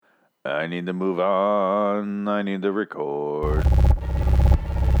I need to move on. I need to record.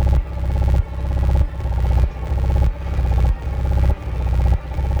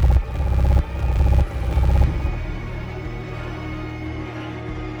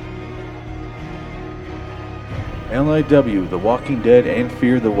 LIW, The Walking Dead and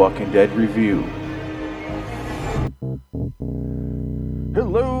Fear the Walking Dead review.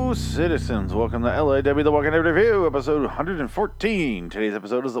 Hello, citizens. Welcome to LIW The Walking Dead Review, episode 114. Today's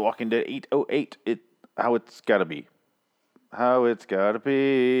episode is The Walking Dead 808. How it's gotta be. How it's gotta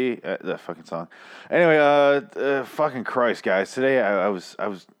be. That fucking song. Anyway, fucking Christ, guys. Today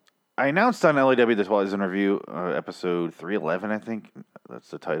I announced on LAW the Twilight Zone review, episode 311, I think. That's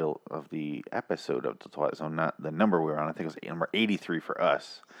the title of the episode of the Twilight Zone, not the number we were on. I think it was number 83 for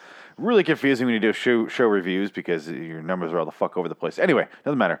us. Really confusing when you do show reviews because your numbers are all the fuck over the place. Anyway,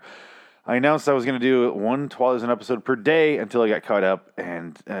 doesn't matter. I announced I was going to do one Twilight Zone episode per day until I got caught up,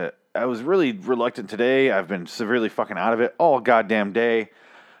 and I was really reluctant today. I've been severely fucking out of it all goddamn day.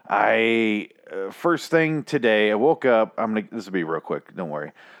 First thing today, I woke up. This will be real quick. Don't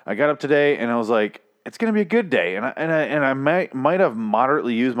worry. I got up today and I was like, it's gonna be a good day, and I might have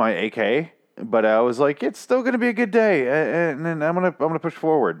moderately used my AK, but I was like, it's still gonna be a good day, and I'm gonna push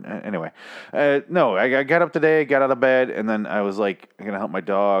forward. Anyway, no, I got up today, got out of bed, and then I was like, I'm gonna help my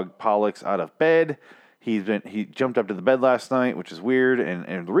dog Pollux out of bed. He jumped up to the bed last night, which is weird,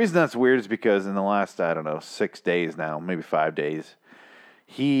 and the reason that's weird is because in the last, I don't know, 6 days now, maybe 5 days.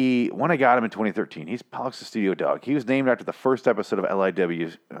 When I got him in 2013, he's Pollux's studio dog. He was named after the first episode of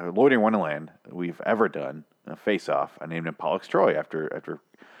LIW's Loitering Wonderland we've ever done, Face Off. I named him Pollux Troy after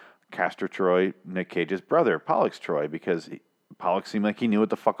Castor Troy, Nick Cage's brother, Pollux Troy, because Pollux seemed like he knew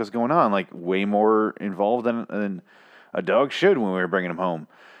what the fuck was going on, like way more involved than a dog should when we were bringing him home.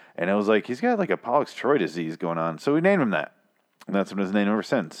 And I was like, he's got like a Pollux Troy disease going on, so we named him that. And that's been his name ever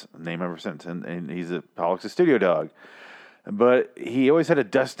since. And he's a Pollux's studio dog. But he always had a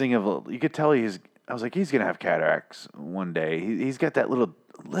dusting of, you could tell I was like, he's going to have cataracts one day. He's got that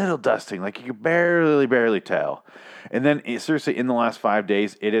little dusting, like you could barely tell. And then seriously, in the last 5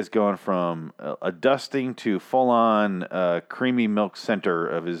 days, it has gone from a dusting to full on creamy milk center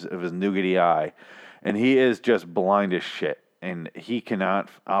of his nougaty eye. And he is just blind as shit. And he cannot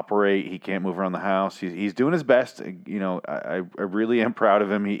operate. He can't move around the house. He's doing his best. You know, I really am proud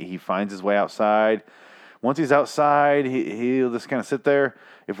of him. He finds his way outside. Once he's outside, he'll just kind of sit there.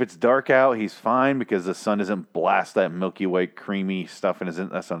 If it's dark out, he's fine because the sun doesn't blast that milky white, creamy stuff in his.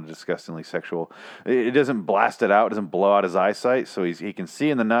 That sounds disgustingly sexual. It doesn't blast it out. It doesn't blow out his eyesight, so he can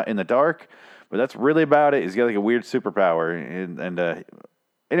see in the dark. But that's really about it. He's got like a weird superpower.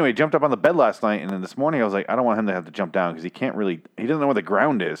 Anyway, he jumped up on the bed last night, and then this morning I was like, I don't want him to have to jump down because he doesn't know where the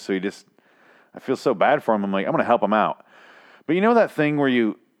ground is. So I feel so bad for him. I'm like, I'm going to help him out. But you know that thing where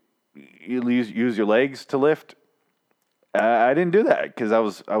you use your legs to lift? I didn't do that because I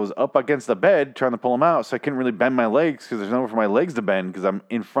was up against the bed trying to pull him out, so I couldn't really bend my legs because there's nowhere for my legs to bend because I'm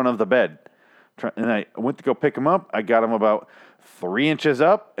in front of the bed. And I went to go pick him up. I got him about 3 inches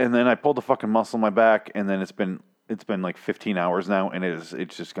up, and then I pulled the fucking muscle in my back, and then it's been like 15 hours now, and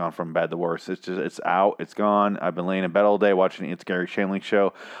it's just gone from bad to worse. It's out. It's gone. I've been laying in bed all day watching It's Gary Shandling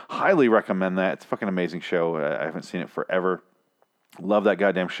show. Highly recommend that. It's a fucking amazing show. I haven't seen it forever. Love that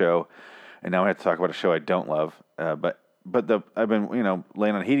goddamn show. And now I have to talk about a show I don't love. But I've been,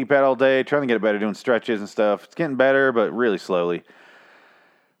 laying on a heating pad all day, trying to get it better, doing stretches and stuff. It's getting better, but really slowly.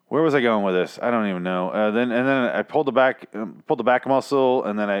 Where was I going with this? I don't even know. Then I pulled the back muscle,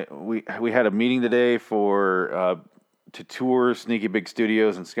 and then we had a meeting today to tour Sneaky Big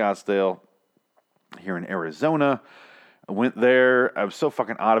Studios in Scottsdale here in Arizona. I went there. I was so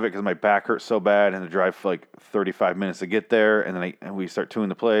fucking out of it because my back hurt so bad, and to drive for like 35 minutes to get there, and then we start touring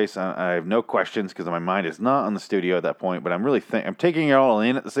the place. I have no questions because my mind is not on the studio at that point, but I'm really I'm taking it all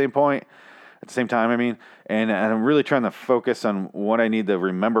in at the same time, I mean, and I'm really trying to focus on what I need to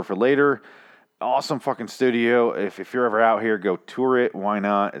remember for later. Awesome fucking studio. If you're ever out here, go tour it. Why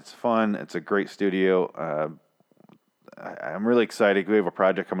not? It's fun. It's a great studio. I'm really excited. We have a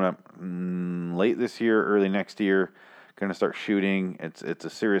project coming up late this year, early next year. Going to start shooting. It's a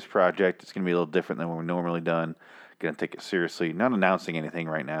serious project. It's going to be a little different than what we've normally done. Going to take it seriously. Not announcing anything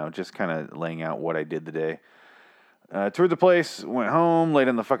right now. Just kind of laying out what I did today. Toured the place. Went home. Laid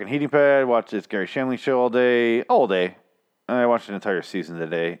on the fucking heating pad. Watched this Gary Shandling show all day. I watched an entire season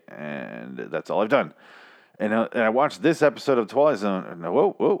today, and that's all I've done. And I watched this episode of Twilight Zone.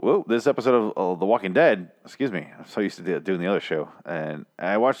 Whoa. This episode of The Walking Dead. Excuse me. I'm so used to doing the other show. And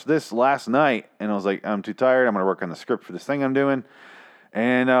I watched this last night, and I was like, I'm too tired. I'm going to work on the script for this thing I'm doing.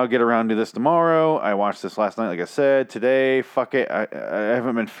 And I'll get around to this tomorrow. I watched this last night, like I said. Today, fuck it. I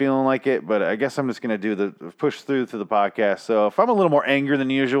haven't been feeling like it, but I guess I'm just going to do the push through to the podcast. So if I'm a little more angry than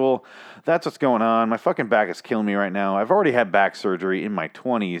usual, that's what's going on. My fucking back is killing me right now. I've already had back surgery in my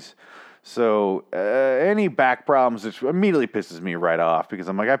 20s. So any back problems, it immediately pisses me right off because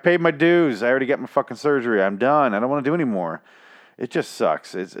I'm like, I paid my dues. I already got my fucking surgery. I'm done. I don't want to do anymore. It just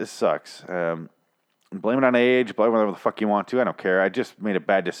sucks. It sucks. Blame it on age, blame whatever the fuck you want to. I don't care. I just made a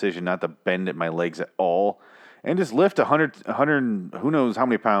bad decision not to bend at my legs at all and just lift a 100, who knows how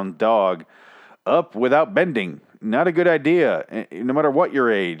many pound dog up without bending. Not a good idea. No matter what your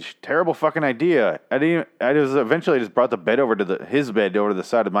age, terrible fucking idea. Eventually just brought the bed over to his bed over to the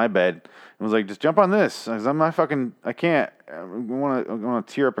side of my bed and was like, just jump on this. Because I can't. I want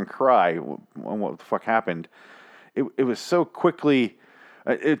to tear up and cry on what the fuck happened. It was so quickly.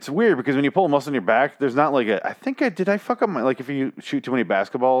 It's weird because when you pull a muscle in your back, there's not like did I fuck up my, like if you shoot too many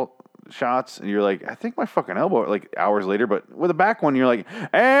basketball shots and you're like, I think my fucking elbow, like hours later, but with a back one, you're like,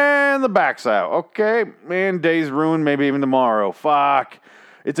 and the back's out. Okay, man, day's ruined, maybe even tomorrow. Fuck.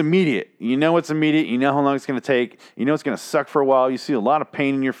 It's immediate. You know it's immediate. You know how long it's going to take. You know it's going to suck for a while. You see a lot of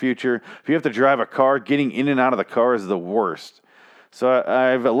pain in your future. If you have to drive a car, getting in and out of the car is the worst. So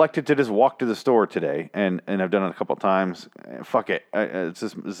I've elected to just walk to the store today, and I've done it a couple of times. Fuck it, this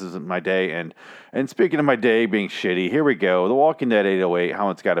is my day. And speaking of my day being shitty, here we go. The Walking Dead 808, how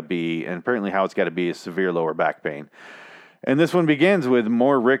it's got to be, and apparently how it's got to be is severe lower back pain. And this one begins with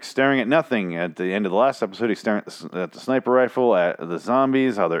more Rick staring at nothing. At the end of the last episode, he's staring at the sniper rifle, at the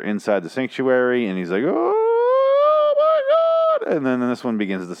zombies, how they're inside the sanctuary, and he's like, oh my God! And then this one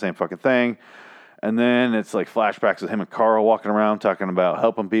begins the same fucking thing. And then it's like flashbacks with him and Carl walking around talking about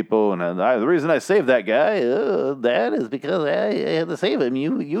helping people. And the reason I saved that guy, Dad, is because I had to save him.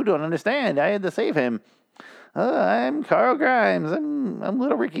 You don't understand. I had to save him. I'm Carl Grimes. I'm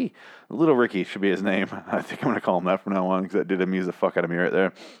Little Ricky. Little Ricky should be his name. I think I'm going to call him that from now on because that did amuse the fuck out of me right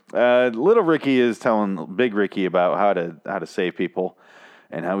there. Little Ricky is telling Big Ricky about how to save people.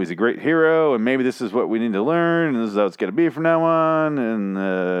 And how he's a great hero, and maybe this is what we need to learn, and this is how it's going to be from now on,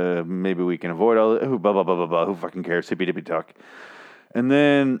 and maybe we can avoid all the blah, blah, blah, blah, blah, who fucking cares, hippy-dippy talk. And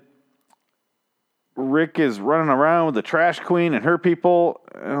then Rick is running around with the trash queen and her people,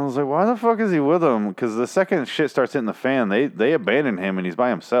 and I was like, why the fuck is he with them? Because the second shit starts hitting the fan, they abandon him, and he's by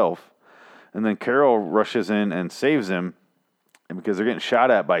himself. And then Carol rushes in and saves him, and because they're getting shot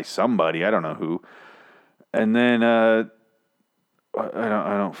at by somebody, I don't know who. And then,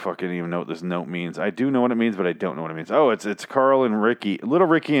 I don't fucking even know what this note means. I do know what it means, but I don't know what it means. Oh, it's Carl and Ricky. Little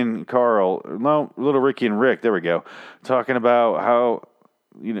Ricky and Carl. No, Little Ricky and Rick. There we go. Talking about how,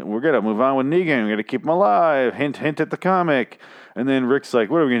 we're going to move on with Negan. We're going to keep him alive. Hint at the comic. And then Rick's like,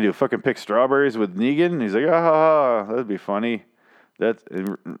 what are we going to do? Fucking pick strawberries with Negan? And he's like, that'd be funny.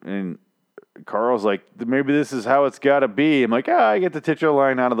 And Carl's like, maybe this is how it's got to be. I'm like, I get the titular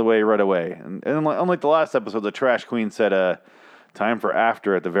line out of the way right away. And unlike the last episode, the trash queen said, time for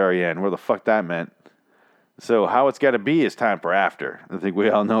after at the very end. Where the fuck that meant. So how it's got to be is time for after. I think we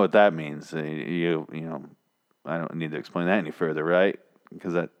all know what that means. You know, I don't need to explain that any further, right?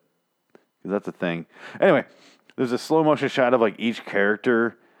 Because that's a thing. Anyway, there's a slow motion shot of like each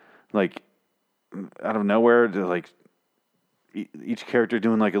character, like out of nowhere, like each character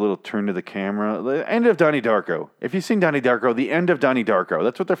doing like a little turn to the camera. The end of Donnie Darko. If you've seen Donnie Darko, the end of Donnie Darko.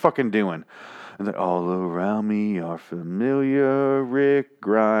 That's what they're fucking doing. And then all around me are familiar Rick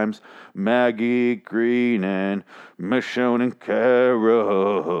Grimes, Maggie Green, and Michonne and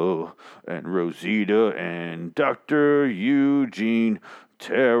Carol, and Rosita, and Dr. Eugene,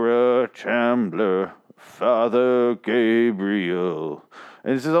 Tara Chandler, Father Gabriel.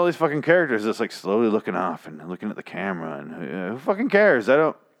 And it's just all these fucking characters just like slowly looking off and looking at the camera. And who fucking cares?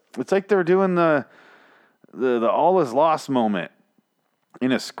 It's like they're doing the all is lost moment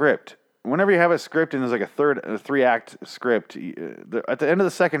in a script. Whenever you have a script and there's like a 3-act script, at the end of the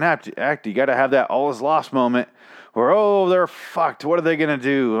second act, you got to have that all is lost moment where, they're fucked. What are they going to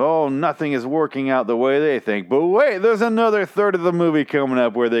do? Oh, nothing is working out the way they think. But wait, there's another third of the movie coming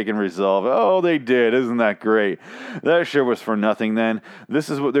up where they can resolve it. Oh, they did. Isn't that great? That sure was for nothing then. This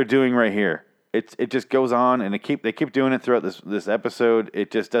is what they're doing right here. It just goes on, and they keep doing it throughout this episode. It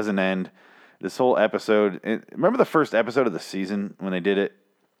just doesn't end. This whole episode. Remember the first episode of the season when they did it?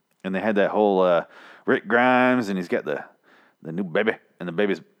 And they had that whole Rick Grimes, and he's got the new baby, and the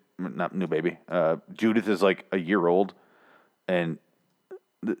baby's not new baby. Judith is like a year old, and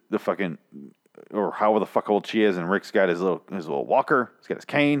the fucking or however the fuck old she is, and Rick's got his little walker, he's got his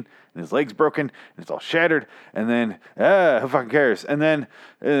cane, and his leg's broken, and it's all shattered, and then, who fucking cares? And then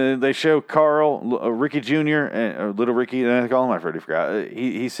they show Carl, Ricky Jr., and Little Ricky, I call him, I already forgot.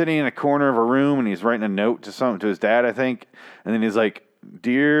 He's sitting in a corner of a room, and he's writing a note to his dad, I think, and then he's like,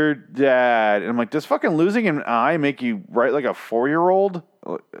 "Dear Dad," and I'm like, does fucking losing an eye make you write like a 4-year-old?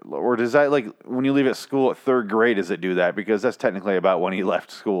 Or does that, like, when you leave at school at 3rd grade, does it do that? Because that's technically about when he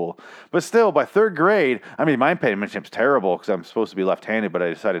left school. But still, by 3rd grade, I mean, my penmanship's terrible because I'm supposed to be left-handed, but I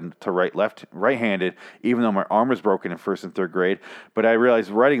decided to write right-handed, even though my arm was broken in 1st and 3rd grade. But I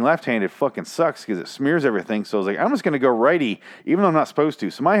realized writing left-handed fucking sucks because it smears everything. So I was like, I'm just going to go righty, even though I'm not supposed to.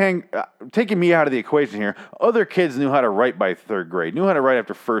 So taking me out of the equation here, other kids knew how to write by 3rd grade, knew how to write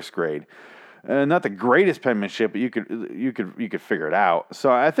after 1st grade. Not the greatest penmanship, but you could figure it out.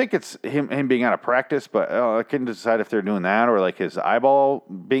 So I think it's him being out of practice, but I couldn't decide if they're doing that or like his eyeball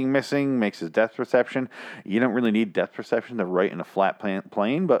being missing makes his depth perception. You don't really need depth perception to write in a flat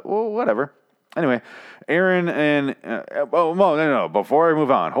plane, but well, whatever. Anyway, Aaron and no. Before I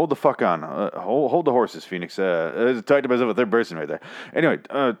move on, hold the fuck on. Hold the horses, Phoenix. Talked about a third person right there. Anyway,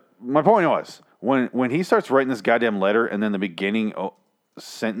 my point was when he starts writing this goddamn letter, and then the beginning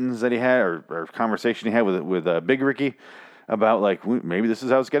sentence that he had or conversation he had with Big Ricky about like maybe this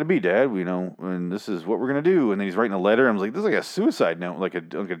is how it's got to be, Dad. And this is what we're gonna do. And then he's writing a letter. I was like, this is like a suicide note, like a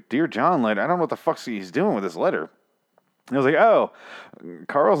Dear John letter. I don't know what the fuck he's doing with this letter. And I was like, oh,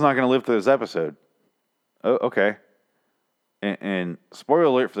 Carl's not gonna live through this episode. Oh, okay. And spoiler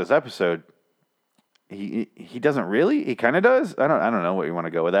alert for this episode. He doesn't really. He kind of does. I don't know what you want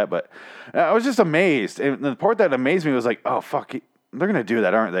to go with that, but I was just amazed. And the part that amazed me was like, oh fuck. They're going to do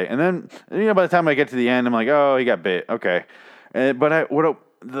that, aren't they? And then, by the time I get to the end, I'm like, oh, he got bit. Okay. But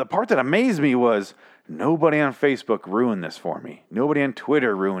the part that amazed me was nobody on Facebook ruined this for me. Nobody on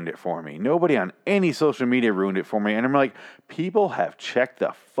Twitter ruined it for me. Nobody on any social media ruined it for me. And I'm like, people have checked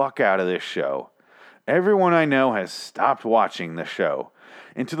the fuck out of this show. Everyone I know has stopped watching the show.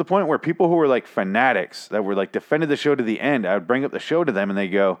 And to the point where people who were like fanatics that were like defended the show to the end, I would bring up the show to them and they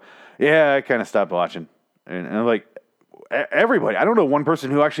go, yeah, I kind of stopped watching. And I'm like, everybody. I don't know one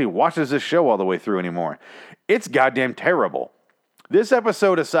person who actually watches this show all the way through anymore. It's goddamn terrible. This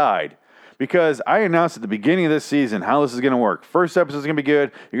episode aside, because I announced at the beginning of this season how this is going to work. First episode is going to be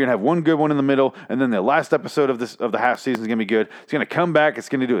good. You're going to have one good one in the middle, and then the last episode of the half season is going to be good. It's going to come back. It's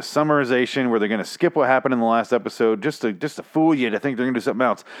going to do a summarization where they're going to skip what happened in the last episode just to fool you to think they're going to do something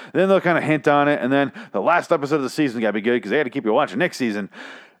else. Then they'll kind of hint on it, and then the last episode of the season is going to be good because they got to keep you watching next season.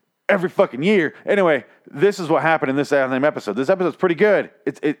 Every fucking year. Anyway, this is what happened in this episode. This episode's pretty good.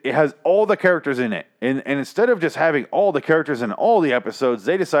 It has all the characters in it. And instead of just having all the characters in all the episodes,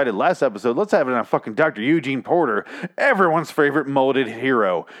 they decided last episode, let's have it on fucking Dr. Eugene Porter, everyone's favorite molded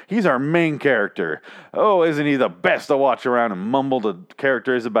hero. He's our main character. Oh, isn't he the best to watch around and mumble to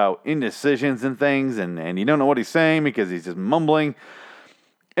characters about indecisions and things, and you don't know what he's saying because he's just mumbling.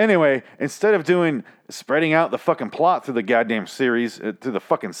 Anyway, instead of spreading out the fucking plot through the goddamn series, through the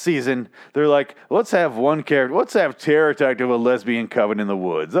fucking season, they're like, let's have one character, let's have Tara talk to a lesbian coven in the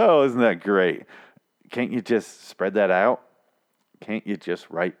woods. Oh, isn't that great? Can't you just spread that out? Can't you just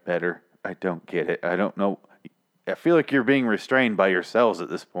write better? I don't get it. I don't know. I feel like you're being restrained by yourselves at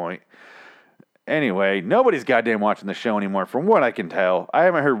this point. Anyway, nobody's goddamn watching the show anymore, from what I can tell. I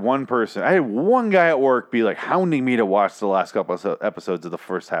haven't heard one person. I had one guy at work be like hounding me to watch the last couple of episodes of the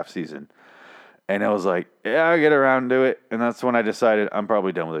first half season. And I was like, yeah, I'll get around to it. And that's when I decided I'm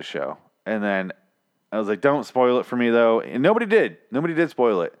probably done with this show. And then I was like, don't spoil it for me, though. And nobody did. Nobody did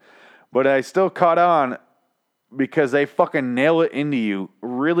spoil it. But I still caught on because they fucking nail it into you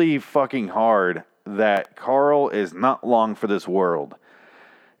really fucking hard that Carl is not long for this world.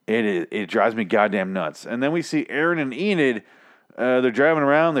 It drives me goddamn nuts. And then we see Aaron and Enid. They're driving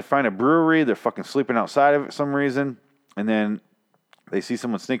around. They find a brewery. They're fucking sleeping outside of it for some reason. And then they see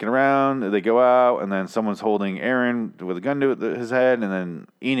someone sneaking around. They go out, and then someone's holding Aaron with a gun to his head. And then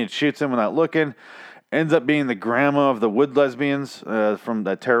Enid shoots him without looking. Ends up being the grandma of the wood lesbians from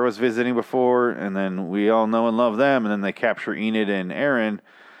that Tara was visiting before. And then we all know and love them. And then they capture Enid and Aaron.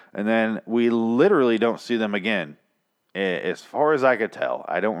 And then we literally don't see them again. As far as I could tell,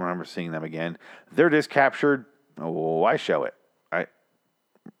 I don't remember seeing them again. They're just captured. Why show it? I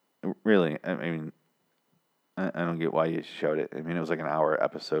mean, I don't get why you showed it. I mean, it was like an hour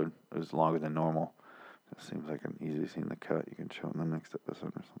episode. It was longer than normal. It seems like an easy scene to cut. You can show it in the next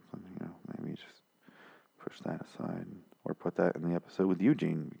episode or something. Maybe just push that aside or put that in the episode with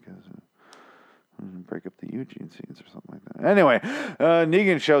Eugene because break up the Eugene scenes or something like that. Anyway,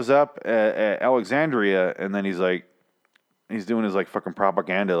 Negan shows up at Alexandria, and then he's doing his like fucking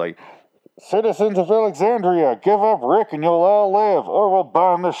propaganda, like, citizens of Alexandria, give up Rick and you'll all live, or we'll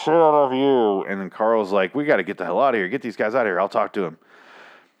bomb the shit out of you. And then Carl's like, we got to get the hell out of here. Get these guys out of here. I'll talk to him.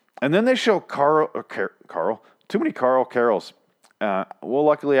 And then they show Carl, too many Carols. Well,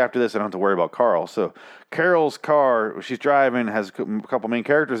 luckily after this, I don't have to worry about Carl. So Carol's car, she's driving, has a couple main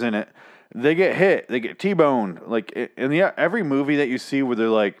characters in it. They get hit. They get T-boned. Like in every movie that you see where they're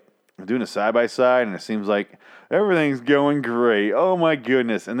like doing a side-by-side and it seems like everything's going great. Oh, my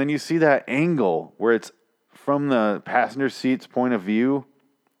goodness. And then you see that angle where it's from the passenger seat's point of view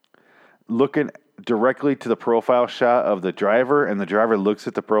looking directly to the profile shot of the driver, and the driver looks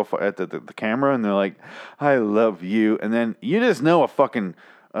at the profile at the camera, and they're like, "I love you," and then you just know a fucking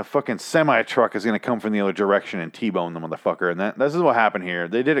semi truck is gonna come from the other direction and T-bone the motherfucker, and this is what happened here.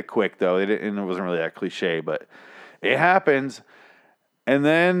 They did it quick though, and it wasn't really that cliche, but it happens, and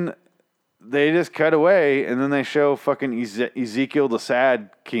then they just cut away, and then they show fucking Ezekiel the Sad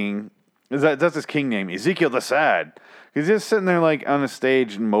King. That's his king name, Ezekiel the Sad. He's just sitting there like on the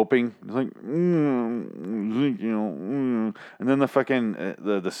stage and moping. He's like, and then the fucking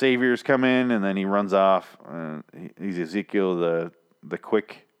the saviors come in, and then he runs off. He's Ezekiel the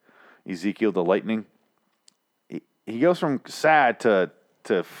quick, Ezekiel the lightning. He goes from sad to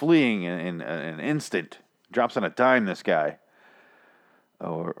fleeing in an instant. Drops on a dime, this guy,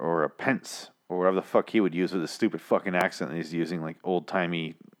 or a pence, or whatever the fuck he would use with his stupid fucking accent that he's using, like old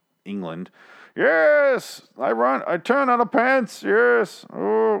timey England. Yes, I turn on a pants. Yes,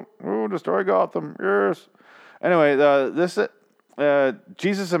 destroy Gotham. Yes. Anyway,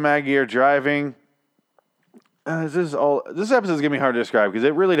 Jesus and Maggie are driving. This episode is gonna be hard to describe because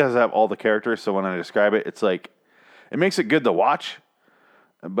it really does have all the characters. So when I describe it, it's like it makes it good to watch,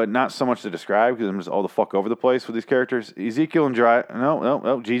 but not so much to describe because I'm just all the fuck over the place with these characters. Ezekiel and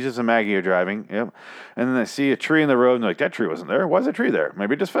Jesus and Maggie are driving. Yep. And then they see a tree in the road and they're like, that tree wasn't there. Why is that tree there?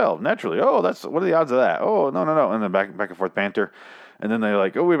 Maybe it just fell naturally. Oh, what are the odds of that? Oh, no. And then back and forth banter. And then they're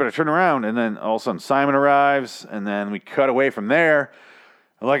like, oh, we better turn around. And then all of a sudden Simon arrives, and then we cut away from there.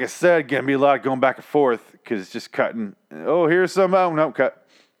 And like I said, gonna be a lot of going back and forth because it's just cutting. Oh, here's some. Oh, no, cut.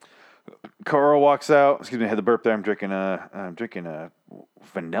 Carl walks out. Excuse me, I had the burp there. I'm drinking a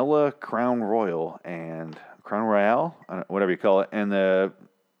vanilla Crown Royal and Crown Royale, whatever you call it, and the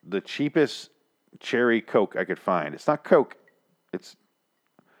cheapest cherry Coke I could find. It's not Coke. It's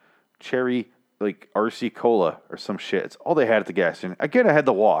cherry, like RC Cola or some shit. It's all they had at the gas station. Again, I had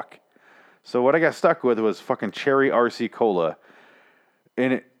to walk. So what I got stuck with was fucking cherry RC Cola.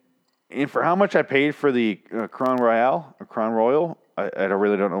 And for how much I paid for the Crown Royale or Crown Royal, I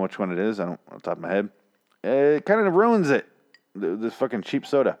really don't know which one it is. I don't on the top of my head. It kind of ruins it. This fucking cheap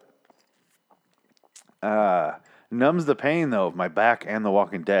soda. Numbs the pain though of my back and The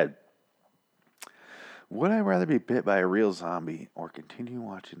Walking Dead. Would I rather be bit by a real zombie or continue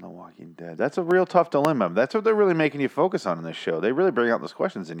watching The Walking Dead? That's a real tough dilemma. That's what they're really making you focus on in this show. They really bring out those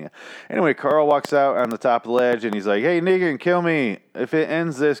questions in you. Anyway, Carl walks out on the top of the ledge and he's like, hey, Negan, kill me. If it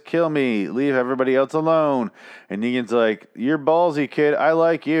ends this, kill me. Leave everybody else alone. And Negan's like, you're ballsy, kid. I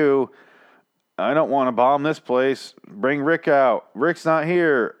like you. I don't want to bomb this place. Bring Rick out. Rick's not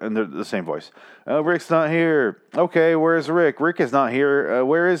here. And they're the same voice. Oh, Rick's not here. Okay, where's Rick? Rick is not here.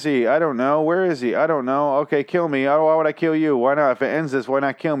 Where is he? I don't know. Where is he? I don't know. Okay, kill me. Oh, why would I kill you? Why not? If it ends this, why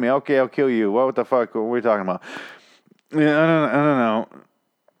not kill me? Okay, I'll kill you. What the fuck? What are we talking about? Yeah, I don't know.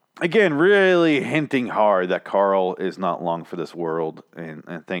 Again, really hinting hard that Carl is not long for this world.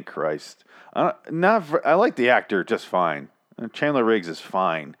 And thank Christ. I like the actor just fine. Chandler Riggs is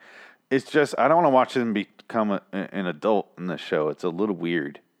fine. It's just, I don't want to watch him become an adult in this show. It's a little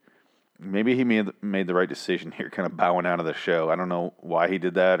weird. Maybe he made the right decision here, kind of bowing out of the show. I don't know why he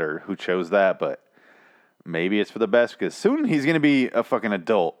did that or who chose that, but maybe it's for the best because soon he's going to be a fucking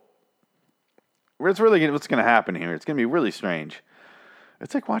adult. It's really what's going to happen here. It's going to be really strange.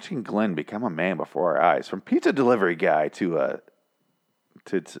 It's like watching Glenn become a man before our eyes. From pizza delivery guy to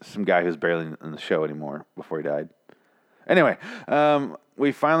some guy who's barely in the show anymore before he died. Anyway,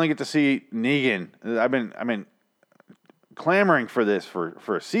 we finally get to see Negan. I've been clamoring for this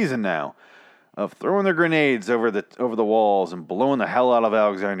for a season now, of throwing their grenades over the walls and blowing the hell out of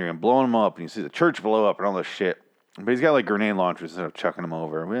Alexandria and blowing them up, and you see the church blow up and all this shit. But he's got like grenade launchers instead of chucking them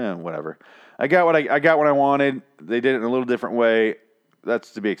over. Yeah, whatever. I got what I wanted. They did it in a little different way.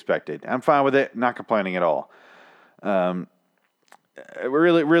 That's to be expected. I'm fine with it. Not complaining at all. I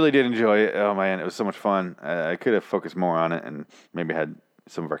really did enjoy it. Oh man, it was so much fun. I could have focused more on it and maybe had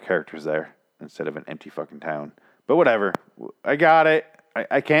some of our characters there instead of an empty fucking town. But whatever. I got it.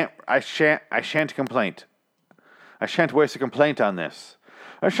 I shan't complain. I shan't waste a complaint on this.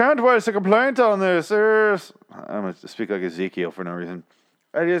 I shan't waste a complaint on this. I'm going to speak like Ezekiel for no reason.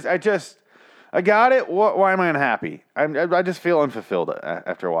 I just I got it. Why am I unhappy? I just feel unfulfilled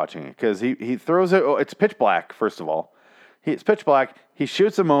after watching it because he throws it. Oh, it's pitch black. First of all, it's pitch black. He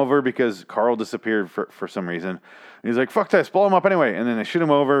shoots him over because Carl disappeared for some reason. And he's like, "Fuck this, blow him up anyway." And then they shoot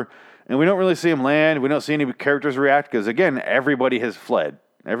him over, and we don't really see him land. We don't see any characters react because again, everybody has fled.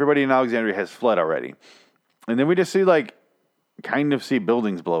 Everybody in Alexandria has fled already, and then we just see kind of see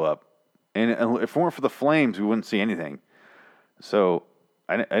buildings blow up. And if it weren't for the flames, we wouldn't see anything. So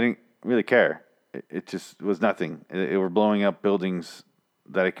I didn't really care. It just was nothing. It were blowing up buildings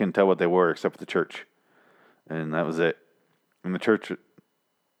that I couldn't tell what they were except for the church. And that was it. And the church,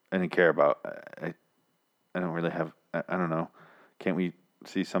 I didn't care about. I don't really have, I don't know. Can't we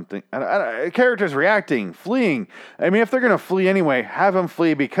see something? Characters reacting, fleeing. I mean, if they're going to flee anyway, have them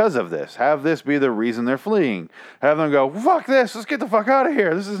flee because of this. Have this be the reason they're fleeing. Have them go, fuck this, let's get the fuck out of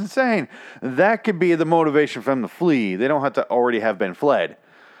here. This is insane. That could be the motivation for them to flee. They don't have to already have been fled.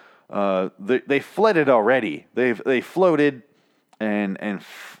 They fled it already. They floated and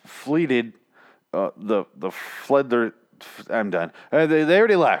fleeted. Fled their. I'm done. They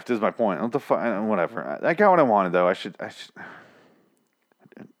already left. Is my point. What the fuck? Whatever. I got what I wanted though. I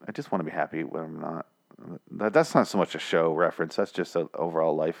just want to be happy when I'm not. That's not so much a show reference. That's just an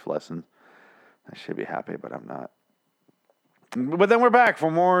overall life lesson. I should be happy, but I'm not. But then we're back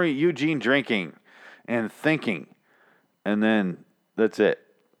for more Eugene drinking and thinking, and then that's it.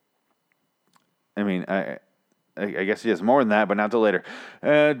 I mean, I guess he has more than that, but not till later.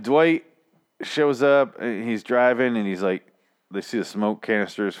 Dwight shows up. He's driving, and he's like, they see the smoke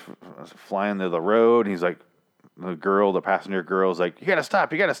canisters flying to the road, and he's like, the passenger girl's like, you gotta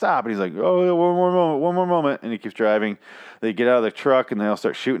stop. And he's like, oh, yeah, one more moment. And he keeps driving. They get out of the truck, and they all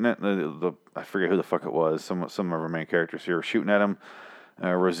start shooting at I forget who the fuck it was. Some of our main characters here were shooting at him.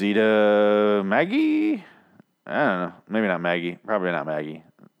 Rosita, Maggie? I don't know. Maybe not Maggie. Probably not Maggie.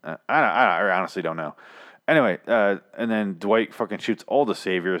 I honestly don't know. Anyway, and then Dwight fucking shoots all the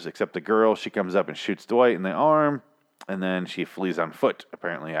saviors except the girl. She comes up and shoots Dwight in the arm, and then she flees on foot,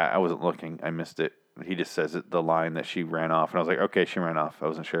 apparently. I wasn't looking. I missed it. He just says the line that she ran off, and I was like, okay, she ran off. I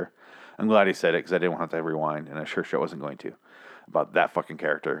wasn't sure. I'm glad he said it because I didn't want to have to rewind, and I sure wasn't going to, about that fucking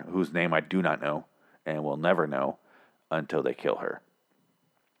character, whose name I do not know and will never know until they kill her.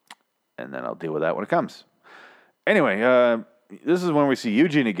 And then I'll deal with that when it comes. Anyway, this is when we see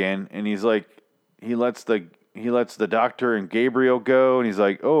Eugene again, and he's like, he lets the doctor and Gabriel go, and he's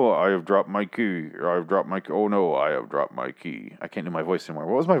like, oh, I have dropped my key. Oh no, I have dropped my key. I can't do my voice anymore.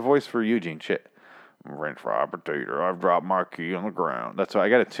 What was my voice for Eugene? Shit. French fry potato. I've dropped my key on the ground. That's why I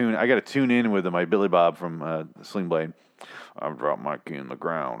got to tune in with my Billy Bob from Sling Blade. I've dropped my key on the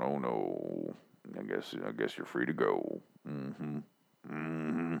ground. Oh no. I guess you're free to go. And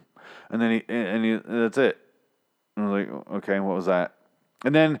then he that's it. I was like, okay, what was that?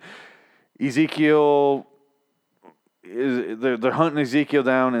 And then Ezekiel they're hunting Ezekiel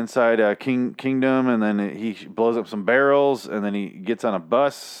down inside Kingdom, and then he blows up some barrels, and then he gets on a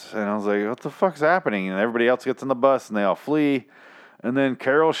bus, and I was like, what the fuck's happening? And everybody else gets on the bus, and they all flee. And then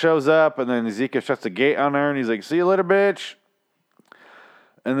Carol shows up, and then Ezekiel shuts the gate on her, and he's like, see you later, bitch.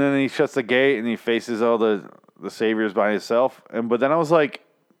 And then he shuts the gate, and he faces all the saviors by himself. But then I was like,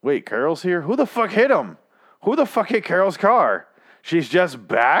 wait, Carol's here? Who the fuck hit him? Who the fuck hit Carol's car? She's just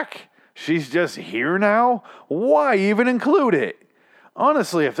back? She's just here now? Why even include it?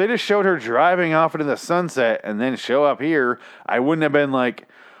 Honestly, if they just showed her driving off into the sunset and then show up here, I wouldn't have been like,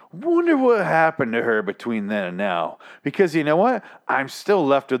 wonder what happened to her between then and now. Because you know what? I'm still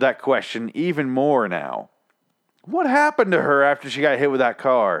left with that question even more now. What happened to her after she got hit with that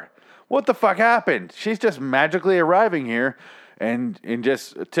car? What the fuck happened? She's just magically arriving here and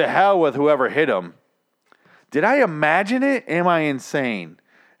just to hell with whoever hit him. Did I imagine it? Am I insane?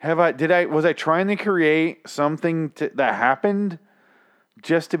 Was I trying to create something that happened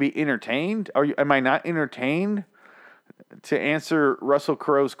just to be entertained? Am I not entertained? To answer Russell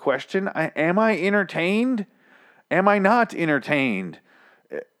Crowe's question, am I entertained? Am I not entertained?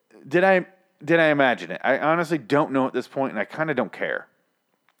 Did I imagine it? I honestly don't know at this point, and I kind of don't care.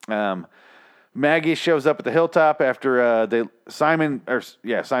 Maggie shows up at the hilltop after Simon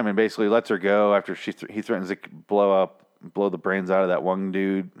basically lets her go after he threatens to blow the brains out of that one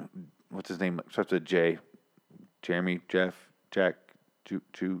dude. What's his name? Starts with J. Jeremy, Jeff, Jack, Jew.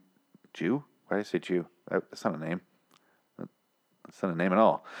 Why did I say Jew? That's not a name. That's not a name at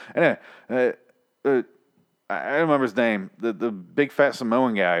all. Anyway, I don't remember his name. The big fat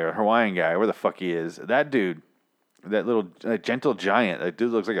Samoan guy or Hawaiian guy, where the fuck he is. That dude. That little gentle giant. That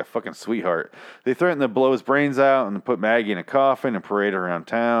dude looks like a fucking sweetheart. They threaten to blow his brains out and put Maggie in a coffin and parade her around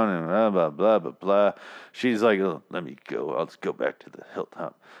town and blah, blah, blah, blah, blah. She's like, oh, let me go. I'll just go back to the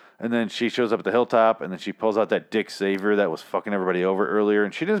hilltop. And then she shows up at the hilltop, and then she pulls out that dick saver that was fucking everybody over earlier,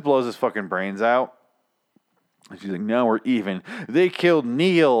 and she just blows his fucking brains out. And she's like, now we're even. They killed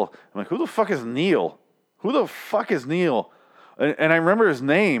Neil. I'm like, who the fuck is Neil? Who the fuck is Neil? And I remember his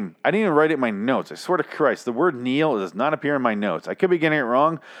name. I didn't even write it in my notes. I swear to Christ, the word Neil does not appear in my notes. I could be getting it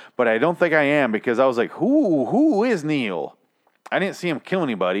wrong, but I don't think I am, because I was like, who is Neil? I didn't see him kill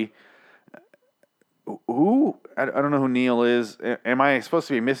anybody. Who? I don't know who Neil is. Am I supposed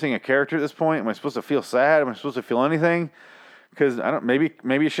to be missing a character at this point? Am I supposed to feel sad? Am I supposed to feel anything? Because I don't. Maybe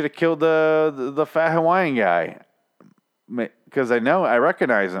you should have killed the fat Hawaiian guy. Because I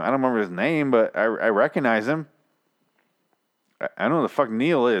recognize him. I don't remember his name, but I recognize him. I don't know who the fuck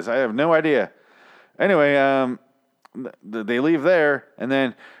Neil is. I have no idea. Anyway, they leave there, and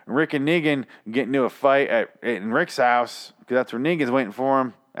then Rick and Negan get into a fight in Rick's house, because that's where Negan's waiting for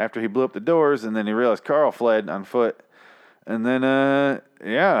him after he blew up the doors, and then he realized Carl fled on foot. And then, they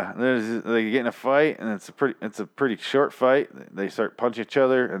get in a fight, and it's a pretty short fight. They start punching each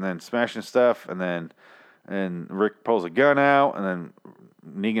other, and then smashing stuff, and Rick pulls a gun out, and then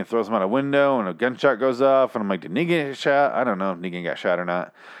Negan throws him out a window, and a gunshot goes off, and I'm like, did Negan get shot? I don't know if Negan got shot or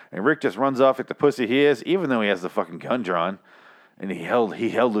not. And Rick just runs off like the pussy he is, even though he has the fucking gun drawn. And he held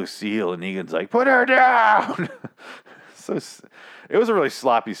Lucille, and Negan's like, put her down! So it was a really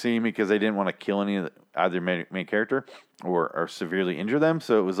sloppy scene, because they didn't want to kill any of either main character or severely injure them.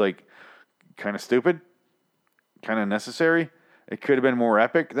 So it was like kind of stupid, kind of necessary. It could have been more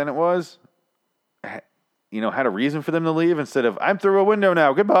epic than it was. Had a reason for them to leave instead of, I'm through a window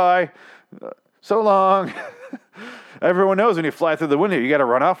now, goodbye, so long. Everyone knows when you fly through the window, you got to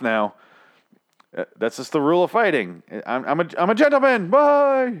run off now. That's just the rule of fighting. I'm a gentleman,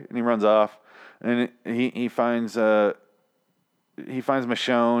 bye. And he runs off, and he finds Michonne,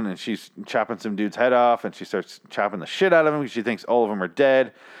 and she's chopping some dude's head off, and she starts chopping the shit out of him because she thinks all of them are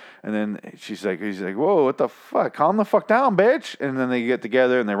dead. And then he's like, whoa, what the fuck? Calm the fuck down, bitch. And then they get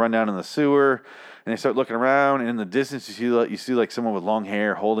together, and they run down in the sewer, and they start looking around, and in the distance you see like someone with long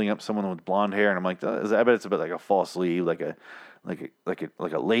hair holding up someone with blonde hair, and I'm like, I bet it's a bit like a false lead, like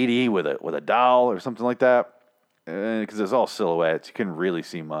a lady with a doll or something like that. Because it's all silhouettes, you couldn't really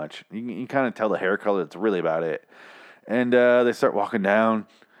see much. You kind of tell the hair color. That's really about it. And they start walking down,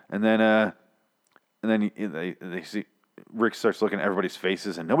 and then they see Rick starts looking at everybody's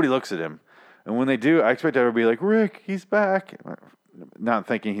faces, and nobody looks at him. And when they do, I expect everybody to be like, Rick, he's back. Not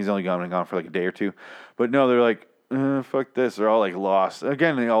thinking he's only gone for like a day or two. But no, they're like, fuck this. They're all like lost.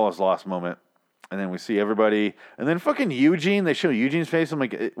 Again, the all is lost moment. And then we see everybody. And then fucking Eugene, they show Eugene's face. I'm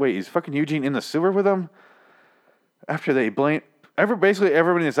like, wait, is fucking Eugene in the sewer with them? After they basically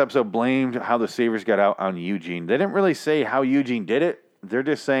everybody in this episode blamed how the Savers got out on Eugene. They didn't really say how Eugene did it. They're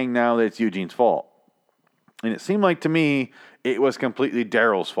just saying now that it's Eugene's fault. And it seemed like to me it was completely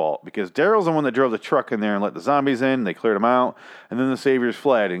Daryl's fault, because Daryl's the one that drove the truck in there and let the zombies in. They cleared them out, and then the Saviors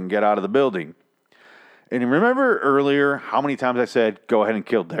fled and get out of the building. And remember earlier how many times I said, go ahead and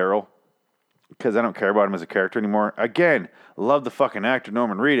kill Daryl, because I don't care about him as a character anymore. Again, love the fucking actor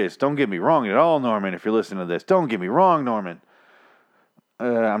Norman Reedus. Don't get me wrong at all, Norman, if you're listening to this. Don't get me wrong, Norman.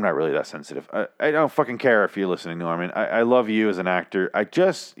 I'm not really that sensitive. I don't fucking care if you're listening, Norman. I love you as an actor.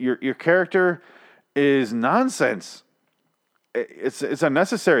 Your character is nonsense. It's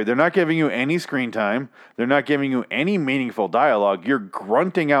unnecessary. They're not giving you any screen time. They're not giving you any meaningful dialogue. You're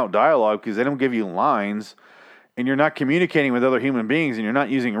grunting out dialogue because they don't give you lines, and you're not communicating with other human beings, and you're not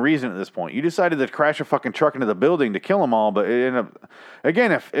using reason at this point. You decided to crash a fucking truck into the building to kill them all, but it ended up,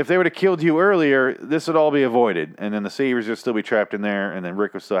 again, if they would have killed you earlier, this would all be avoided, and then the Saviors would still be trapped in there, and then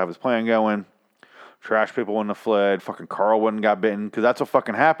Rick would still have his plan going. Trash people wouldn't have fled. Fucking Carl wouldn't got bitten, because that's what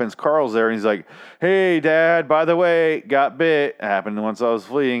fucking happens. Carl's there, and he's like, hey, Dad, by the way, got bit. It happened once I was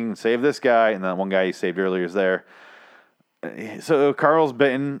fleeing. Save this guy. And that one guy he saved earlier is there. So Carl's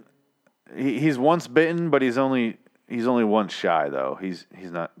bitten. He's once bitten, but he's only once shy, though. He's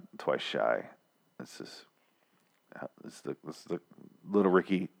not twice shy. It's the little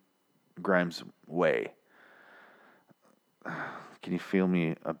Ricky Grimes way. Can you feel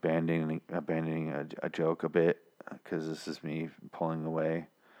me abandoning a joke a bit? Because this is me pulling away.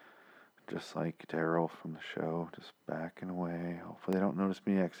 Just like Daryl from the show, just backing away. Hopefully they don't notice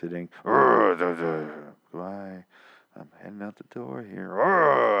me exiting. Goodbye. I'm heading out the door here.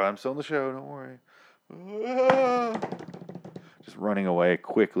 I'm still on the show, don't worry. Just running away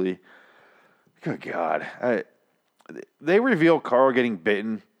quickly. Good God. They reveal Carl getting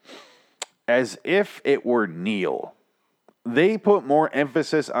bitten as if it were Neil. They put more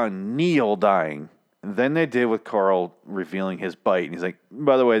emphasis on Neil dying than they did with Carl revealing his bite. And he's like,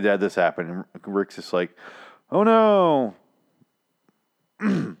 by the way, Dad, this happened. And Rick's just like, oh no.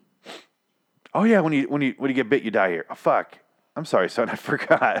 Oh yeah, when you get bit, you die here. Oh fuck. I'm sorry, son. I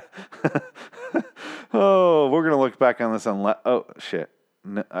forgot. Oh, we're gonna look back on this and laugh. Oh shit.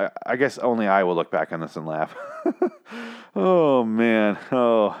 No, I guess only I will look back on this and laugh. Oh man.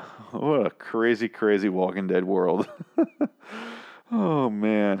 Oh, what a crazy, crazy Walking Dead world. Oh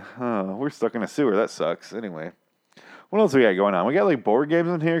man. Oh, we're stuck in a sewer. That sucks. Anyway, what else we got going on? We got like board games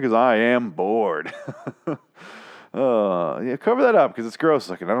in here because I am bored. Yeah, cover that up because it's gross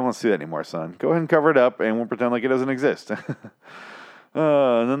looking. I don't want to see that anymore, son. Go ahead and cover it up, and we'll pretend like it doesn't exist.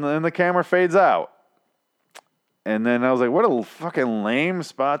 And then the camera fades out. And then I was like, what a fucking lame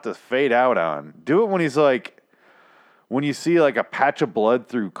spot to fade out on. Do it when he's like, when you see like a patch of blood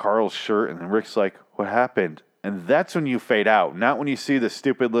through Carl's shirt, and then Rick's like, what happened? And that's when you fade out, not when you see the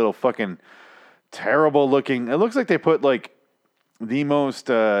stupid little fucking terrible looking. It looks like they put like the most,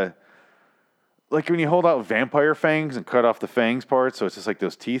 like when you hold out vampire fangs and cut off the fangs part, so it's just like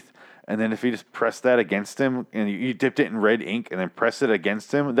those teeth. And then if you just press that against him and you dipped it in red ink and then press it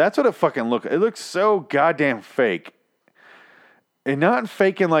against him, that's what it fucking looks. It looks so goddamn fake. And not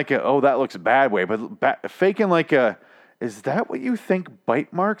faking like a, oh, that looks bad way, but faking like a, is that what you think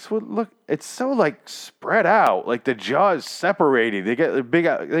bite marks would look? It's so like spread out, like the jaw is separated. They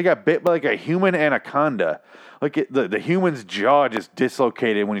got bit by like a human anaconda. Like the human's jaw just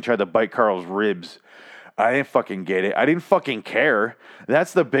dislocated when he tried to bite Carl's ribs. I didn't fucking get it. I didn't fucking care.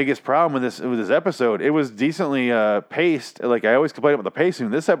 That's the biggest problem with this episode. It was decently paced. Like I always complain about the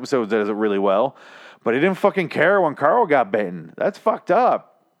pacing. This episode does it really well, but I didn't fucking care when Carl got bitten. That's fucked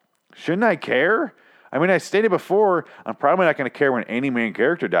up. Shouldn't I care? I mean, I stated before, I'm probably not going to care when any main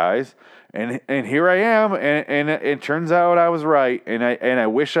character dies, and here I am, and it turns out I was right, and I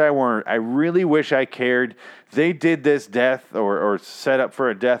wish I weren't. I really wish I cared. They did this death or set up for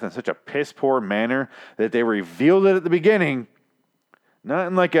a death in such a piss poor manner that they revealed it at the beginning, not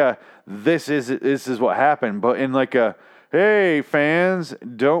in like a this is what happened, but in like a hey fans,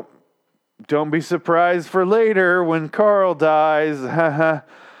 don't be surprised for later when Carl dies.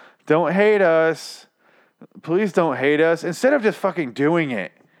 Don't hate us. Please don't hate us. Instead of just fucking doing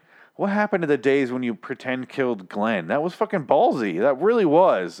it. What happened to the days when you pretend killed Glenn? That was fucking ballsy. That really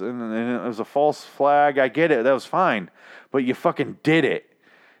was. And it was a false flag. I get it. That was fine. But you fucking did it.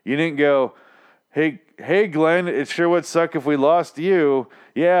 You didn't go, hey Glenn, it sure would suck if we lost you.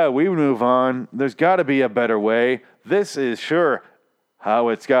 Yeah, we move on. There's got to be a better way. This is sure how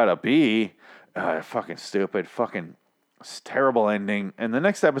it's got to be. Fucking stupid. Fucking terrible ending. And the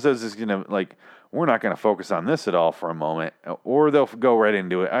next episode is going to, like, we're not going to focus on this at all for a moment. Or they'll go right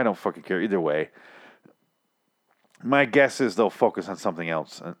into it. I don't fucking care either way. My guess is they'll focus on something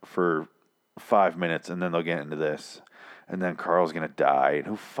else for 5 minutes, and then they'll get into this. And then Carl's going to die. And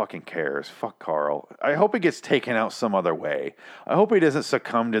who fucking cares? Fuck Carl. I hope he gets taken out some other way. I hope he doesn't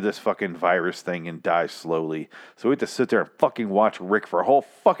succumb to this fucking virus thing and die slowly. So we have to sit there and fucking watch Rick for a whole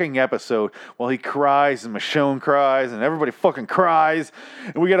fucking episode while he cries and Michonne cries and everybody fucking cries.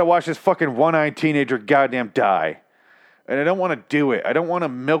 And we got to watch this fucking one-eyed teenager goddamn die. And I don't want to do it. I don't want to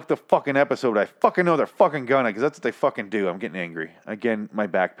milk the fucking episode. I fucking know they're fucking gonna, because that's what they fucking do. I'm getting angry. Again, my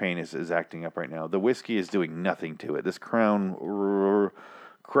back pain is acting up right now. The whiskey is doing nothing to it. This Crown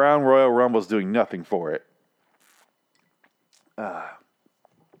Royal Rumble is doing nothing for it. Am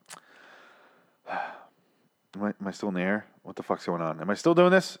I still in the air? What the fuck's going on? Am I still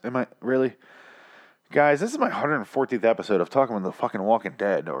doing this? Am I really? Guys, this is my 114th episode of talking about the fucking Walking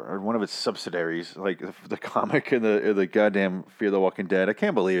Dead, or one of its subsidiaries, like the comic and the goddamn Fear the Walking Dead. I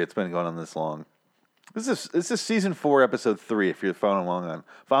can't believe it's been going on this long. This is season 4, episode 3. If you're following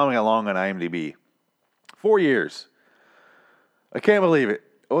along on IMDb, 4 years. I can't believe it.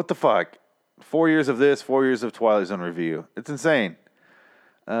 What the fuck? 4 years of this, 4 years of Twilight Zone review. It's insane.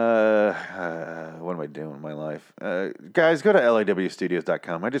 What am I doing in my life? Guys, go to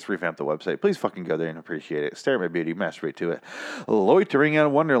lawstudios.com. I just revamped the website. Please fucking go there and appreciate it. Stare at my beauty, masturbate to it. Loitering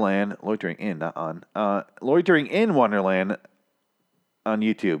in Wonderland on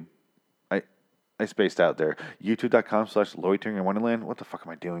YouTube. I spaced out there. YouTube.com/loitering in Wonderland. What the fuck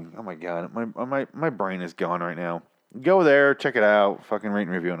am I doing? Oh my god, my brain is gone right now. Go there, check it out. Fucking rate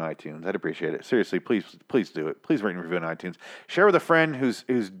and review on iTunes. I'd appreciate it. Seriously, please do it. Please rate and review on iTunes. Share with a friend who's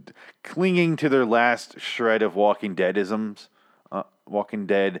clinging to their last shred of Walking Deadisms, Walking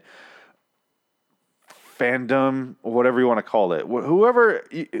Dead fandom, or whatever you want to call it. Whoever,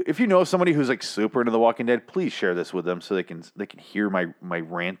 if you know somebody who's like super into The Walking Dead, please share this with them so they can hear my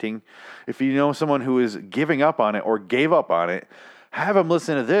ranting. If you know someone who is giving up on it or gave up on it, have them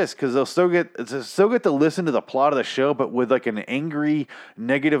listen to this, because they'll still get to listen to the plot of the show, but with like an angry,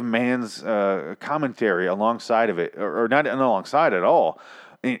 negative man's commentary alongside of it, or not alongside at all.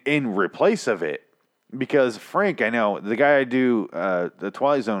 in replace of it. Because Frank, I know the guy I do the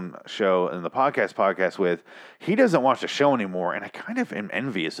Twilight Zone show and the podcast with, he doesn't watch the show anymore, and I kind of am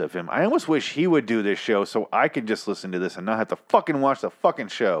envious of him. I almost wish he would do this show so I could just listen to this and not have to fucking watch the fucking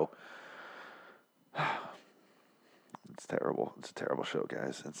show. It's terrible. It's a terrible show,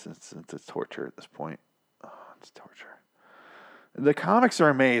 guys. It's torture at this point. Oh, it's torture. The comics are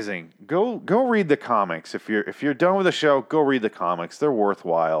amazing. Go read the comics. If you're done with the show, go read the comics. They're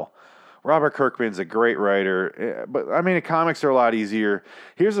worthwhile. Robert Kirkman's a great writer, but I mean, the comics are a lot easier.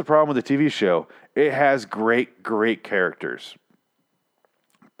 Here's the problem with the TV show. It has great characters.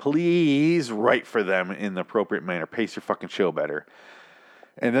 Please write for them in the appropriate manner. Pace your fucking show better.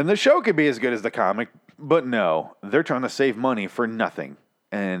 And then the show could be as good as the comic, but no. They're trying to save money for nothing.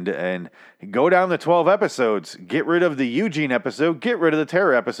 And go down the 12 episodes. Get rid of the Eugene episode. Get rid of the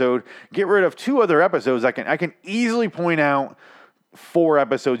Terror episode. Get rid of 2 other episodes. I can easily point out 4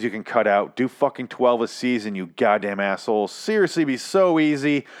 episodes you can cut out. Do fucking 12 a season, you goddamn assholes. Seriously, be so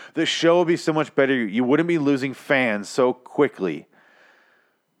easy. The show would be so much better. You wouldn't be losing fans so quickly.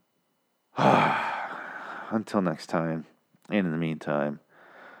 Until next time. And in the meantime,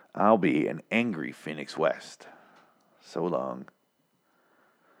 I'll be an angry Phoenix West. So long.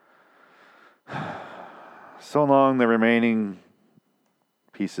 So long, the remaining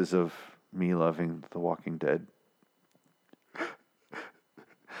pieces of me loving The Walking Dead.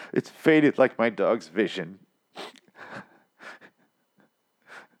 It's faded like my dog's vision.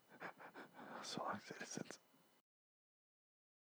 So long, citizens.